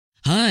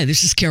Hi,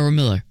 this is Carol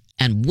Miller,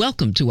 and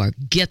welcome to our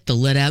Get the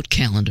Let Out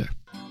calendar.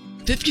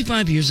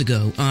 55 years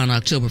ago, on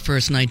October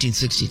 1st,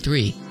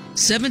 1963,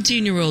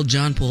 17-year-old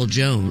John Paul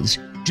Jones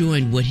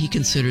joined what he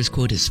considers,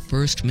 quote, his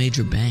first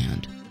major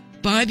band.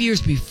 5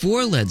 years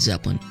before Led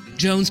Zeppelin,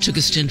 Jones took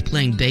a stint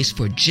playing bass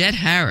for Jet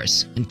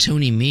Harris and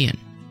Tony Meehan.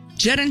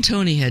 Jet and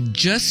Tony had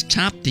just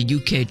topped the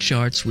UK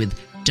charts with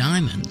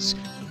Diamonds,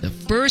 the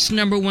first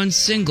 #1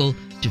 single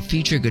to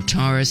feature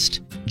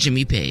guitarist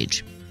Jimmy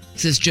Page.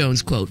 Says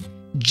Jones, quote,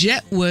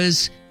 Jet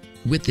was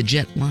with the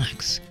Jet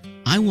Blacks.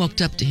 I walked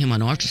up to him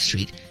on Archer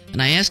Street,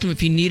 and I asked him if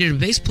he needed a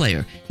bass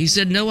player. He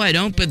said, no, I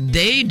don't, but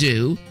they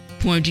do,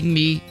 pointing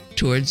me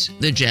towards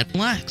the Jet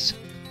Blacks.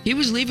 He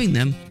was leaving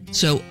them,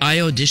 so I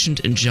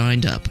auditioned and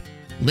joined up.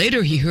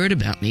 Later, he heard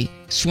about me,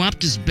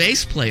 swapped his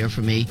bass player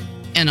for me,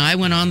 and I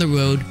went on the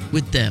road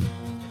with them,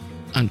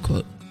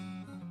 unquote.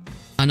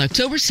 On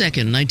October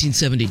 2nd,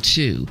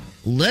 1972,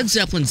 Led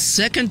Zeppelin's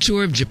second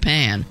tour of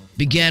Japan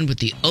began with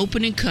the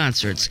opening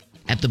concerts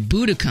at the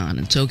Budokan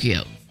in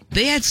Tokyo.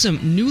 They had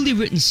some newly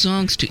written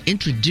songs to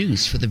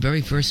introduce for the very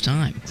first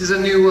time. This is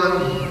a new one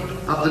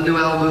of the new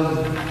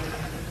album.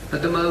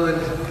 At the moment,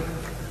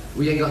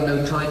 we ain't got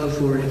no title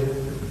for it.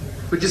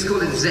 We just call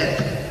it Zep.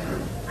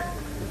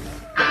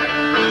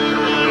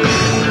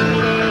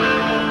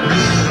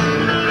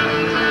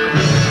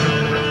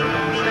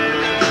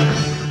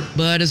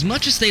 But as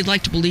much as they'd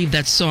like to believe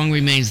that song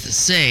remains the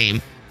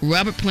same,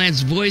 Robert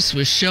Plant's voice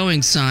was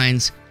showing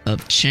signs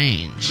of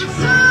change.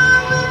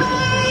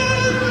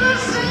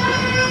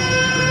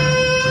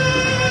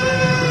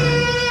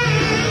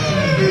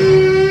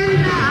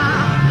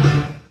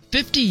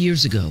 50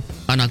 years ago,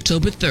 on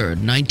October 3rd,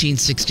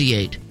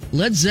 1968,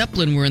 Led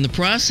Zeppelin were in the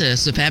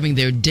process of having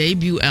their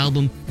debut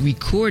album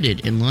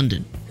recorded in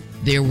London.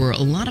 There were a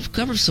lot of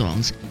cover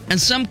songs, and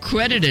some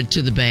credited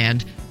to the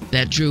band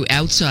that drew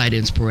outside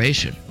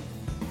inspiration.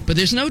 But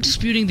there's no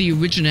disputing the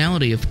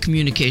originality of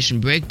Communication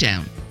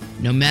Breakdown,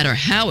 no matter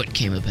how it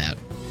came about.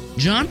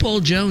 John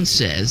Paul Jones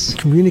says,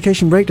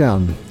 Communication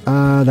Breakdown,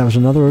 that was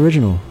another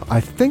original.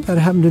 I think that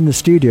happened in the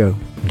studio.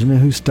 I don't know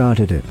who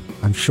started it.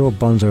 I'm sure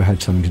Bonzo had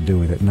something to do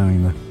with it,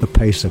 knowing the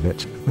pace of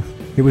it.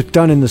 It was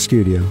done in the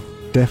studio.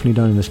 Definitely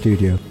done in the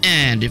studio.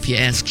 And if you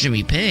ask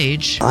Jimmy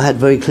Page, I had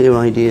very clear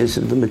ideas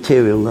of the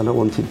material that I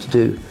wanted to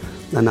do,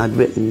 and I'd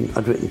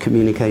written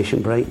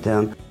Communication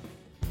Breakdown.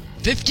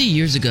 50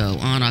 years ago,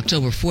 on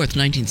October 4th,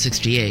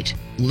 1968,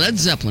 Led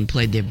Zeppelin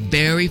played their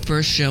very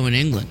first show in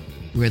England,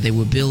 where they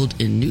were billed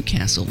in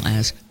Newcastle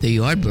as the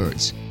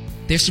Yardbirds.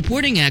 Their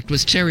supporting act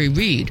was Terry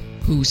Reid,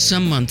 who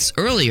some months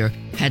earlier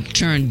had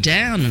turned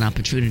down an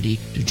opportunity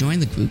to join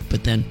the group,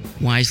 but then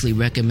wisely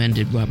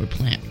recommended Robert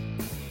Plant.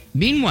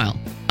 Meanwhile,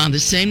 on the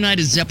same night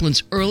as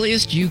Zeppelin's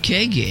earliest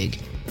UK gig,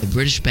 the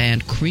British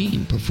band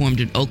Cream performed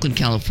in Oakland,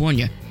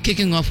 California,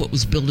 kicking off what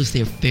was billed as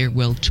their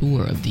farewell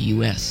tour of the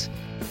US.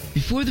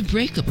 Before the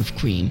breakup of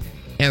Cream,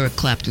 Eric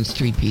Clapton's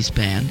three-piece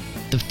band,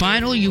 the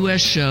final US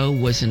show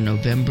was in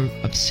November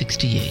of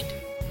 '68,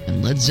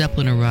 and Led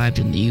Zeppelin arrived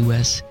in the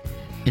US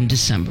in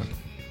December.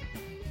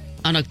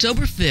 On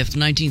October 5th,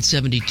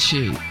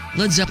 1972,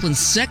 Led Zeppelin's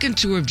second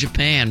tour of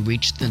Japan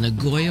reached the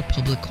Nagoya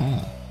Public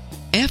Hall.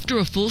 After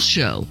a full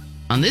show,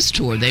 on this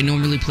tour they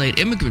normally played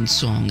Immigrant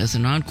Song as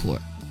an encore.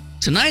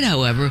 Tonight,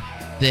 however,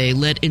 they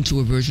led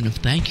into a version of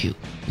Thank You,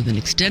 with an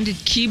extended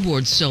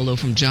keyboard solo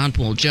from John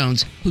Paul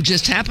Jones, who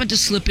just happened to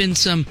slip in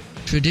some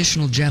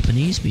traditional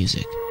Japanese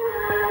music.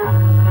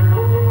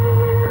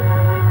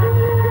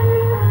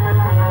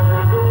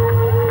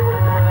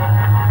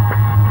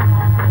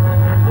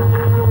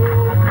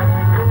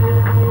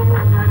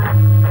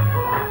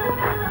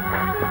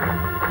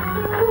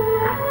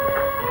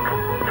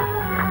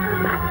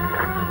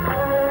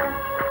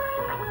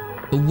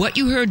 What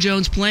you heard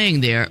Jones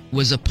playing there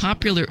was a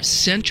popular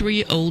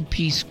century-old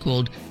piece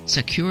called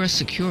Sakura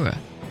Sakura.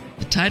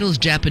 The title is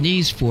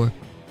Japanese for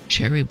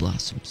cherry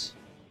blossoms.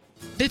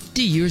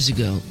 50 years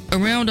ago,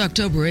 around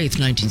October 8th,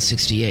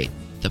 1968,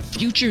 the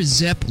future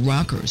Zepp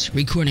rockers,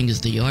 recording as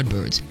the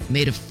Yardbirds,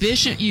 made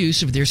efficient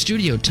use of their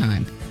studio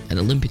time at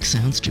Olympic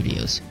Sound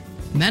Studios.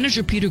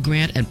 Manager Peter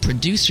Grant and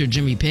producer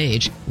Jimmy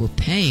Page were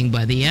paying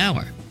by the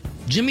hour.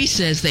 Jimmy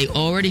says they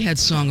already had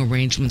song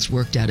arrangements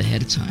worked out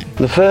ahead of time.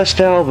 The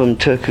first album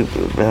took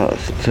about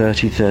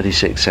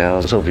 36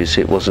 hours.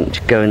 Obviously, it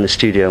wasn't go in the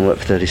studio and work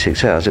for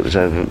 36 hours. It was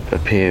over a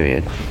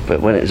period.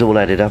 But when it was all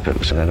added up, it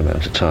was that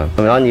amount of time.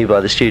 I mean, I knew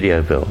by the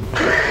studio bill.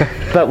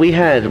 But we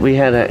had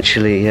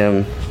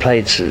actually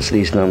played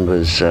these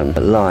numbers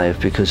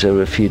live because there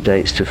were a few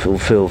dates to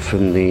fulfill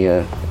from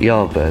the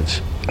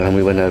Yardbirds. And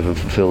we went over and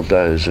fulfilled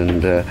those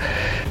and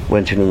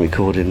went in and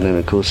recorded. And then,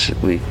 of course,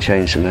 we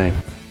changed the name.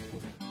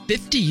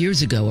 50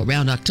 years ago,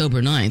 around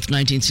October 9th,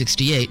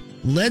 1968,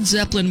 Led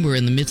Zeppelin were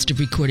in the midst of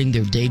recording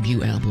their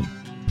debut album.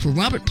 For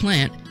Robert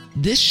Plant,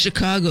 this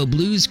Chicago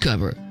blues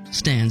cover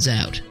stands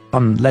out.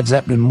 On Led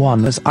Zeppelin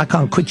 1, there's I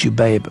Can't Quit You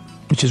Babe,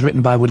 which is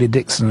written by Willie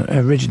Dixon,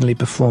 originally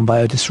performed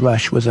by Otis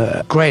Rush, was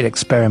a great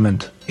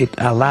experiment. It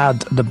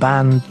allowed the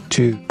band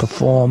to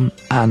perform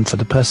and for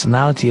the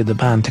personality of the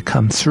band to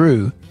come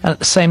through. And at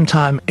the same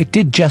time, it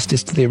did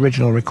justice to the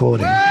original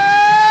recording. Well,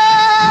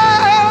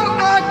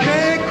 I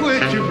can't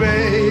quit you,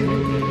 babe,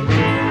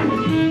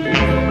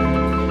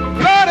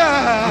 but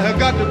I've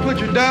got to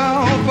put you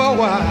down for a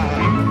while.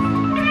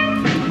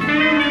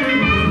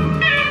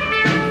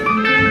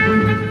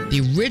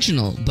 The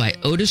original by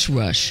Otis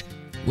Rush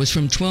was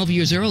from 12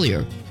 years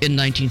earlier in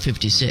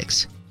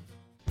 1956.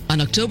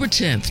 On October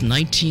 10th,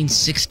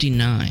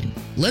 1969,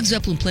 Led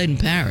Zeppelin played in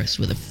Paris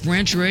with a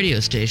French radio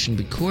station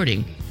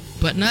recording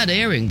but not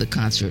airing the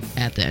concert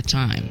at that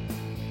time.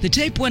 The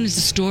tape went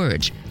into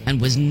storage and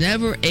was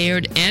never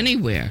aired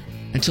anywhere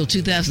until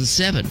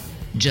 2007,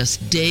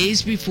 just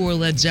days before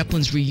Led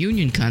Zeppelin's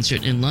reunion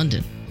concert in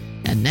London.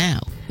 And now,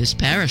 this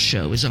Paris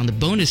show is on the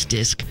bonus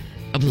disc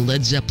of the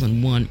Led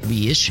Zeppelin 1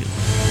 reissue.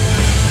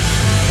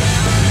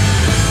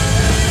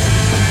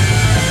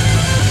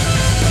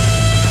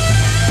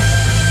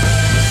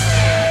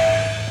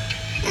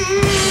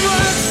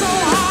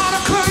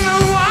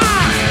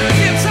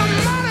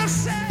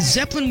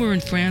 Zeppelin were in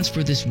France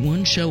for this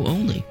one show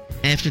only,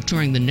 after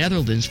touring the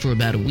Netherlands for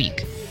about a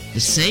week.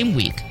 The same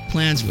week,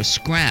 plans were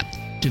scrapped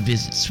to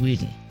visit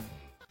Sweden.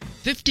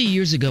 50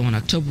 years ago on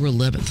October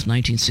 11th,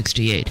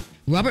 1968,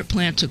 Robert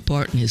Plant took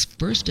part in his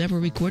first ever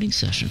recording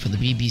session for the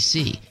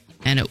BBC,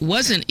 and it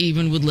wasn't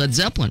even with Led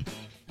Zeppelin.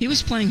 He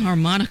was playing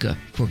harmonica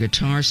for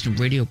guitarist and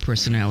radio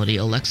personality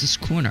Alexis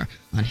Korner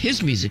on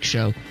his music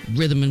show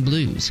Rhythm and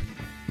Blues.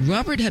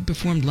 Robert had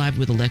performed live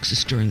with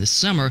Alexis during the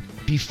summer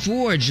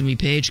before Jimmy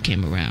Page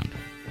came around.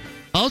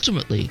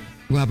 Ultimately,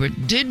 Robert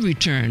did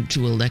return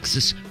to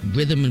Alexis'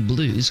 Rhythm and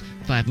Blues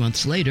 5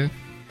 months later,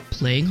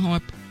 playing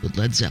harp with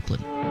Led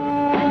Zeppelin.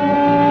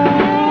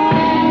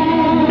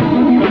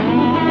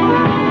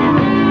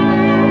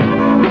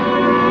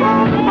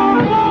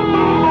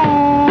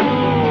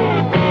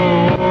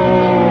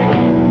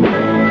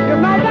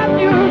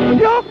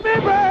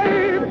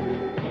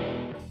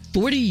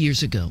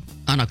 Years ago,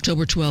 on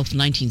October 12,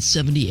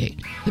 1978,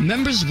 the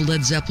members of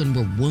Led Zeppelin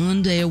were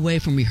one day away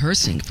from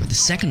rehearsing for the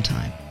second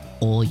time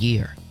all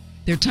year.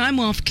 Their time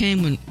off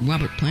came when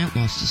Robert Plant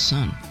lost his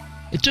son.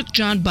 It took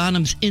John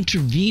Bonham's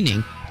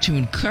intervening to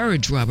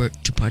encourage Robert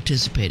to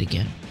participate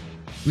again.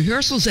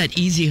 Rehearsals at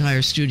Easy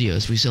Hire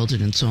Studios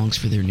resulted in songs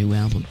for their new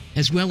album,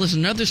 as well as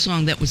another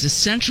song that was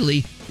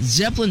essentially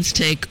Zeppelin's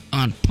take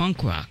on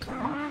punk rock.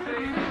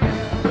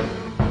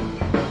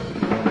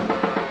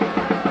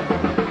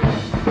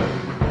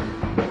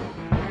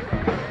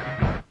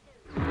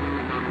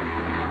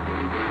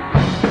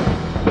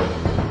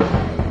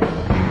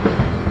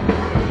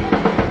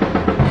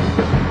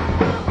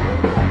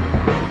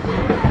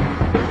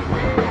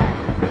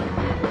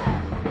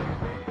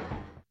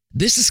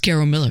 This is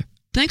Carol Miller.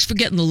 Thanks for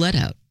getting the Let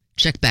Out.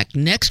 Check back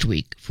next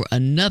week for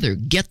another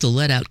Get the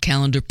Let Out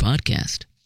Calendar podcast.